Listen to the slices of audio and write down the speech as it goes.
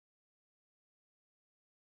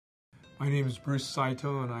My name is Bruce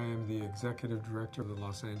Saito, and I am the Executive Director of the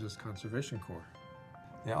Los Angeles Conservation Corps.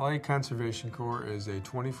 The LA Conservation Corps is a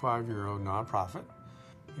 25-year-old nonprofit,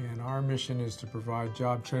 and our mission is to provide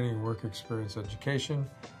job training and work experience education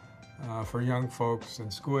for young folks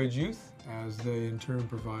and school-age youth, as they in turn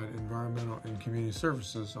provide environmental and community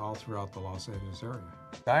services all throughout the Los Angeles area.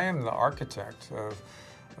 I am the architect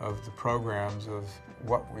of the programs of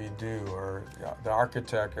what we do, or the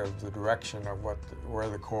architect of the direction of where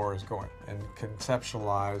the Corps is going, and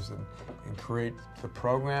conceptualize and create the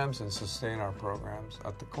programs and sustain our programs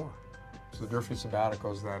at the Corps. So the Durfee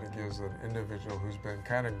sabbatical is that it gives an individual who's been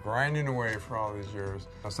kind of grinding away for all these years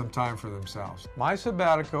some time for themselves. My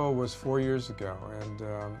sabbatical was 4 years ago, and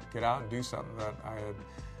get out and do something that I had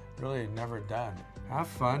really never done. Have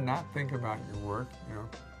fun, not think about your work,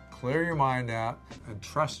 clear your mind out and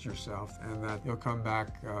trust yourself, and that you'll come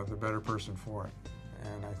back the better person for it.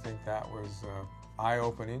 And I think that was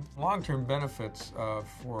eye-opening. Long-term benefits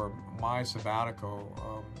for my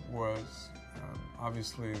sabbatical was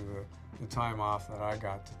obviously the time off that I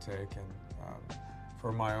got to take, and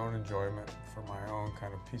for my own enjoyment, for my own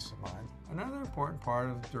kind of peace of mind. Another important part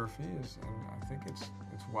of Durfee is, and I think it's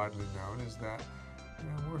widely known, is that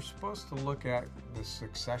we're supposed to look at the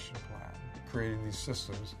succession plan, creating these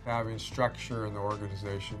systems, having structure in the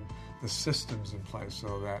organization, the systems in place,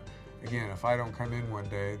 so that, again, if I don't come in one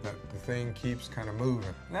day, that the thing keeps kind of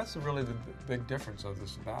moving. And that's really the big difference of the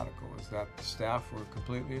sabbatical, is that the staff were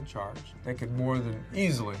completely in charge. They could more than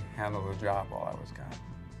easily handle the job while I was gone.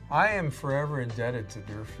 I am forever indebted to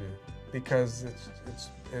Durfee, because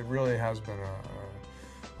it really has been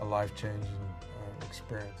a life-changing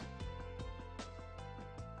experience.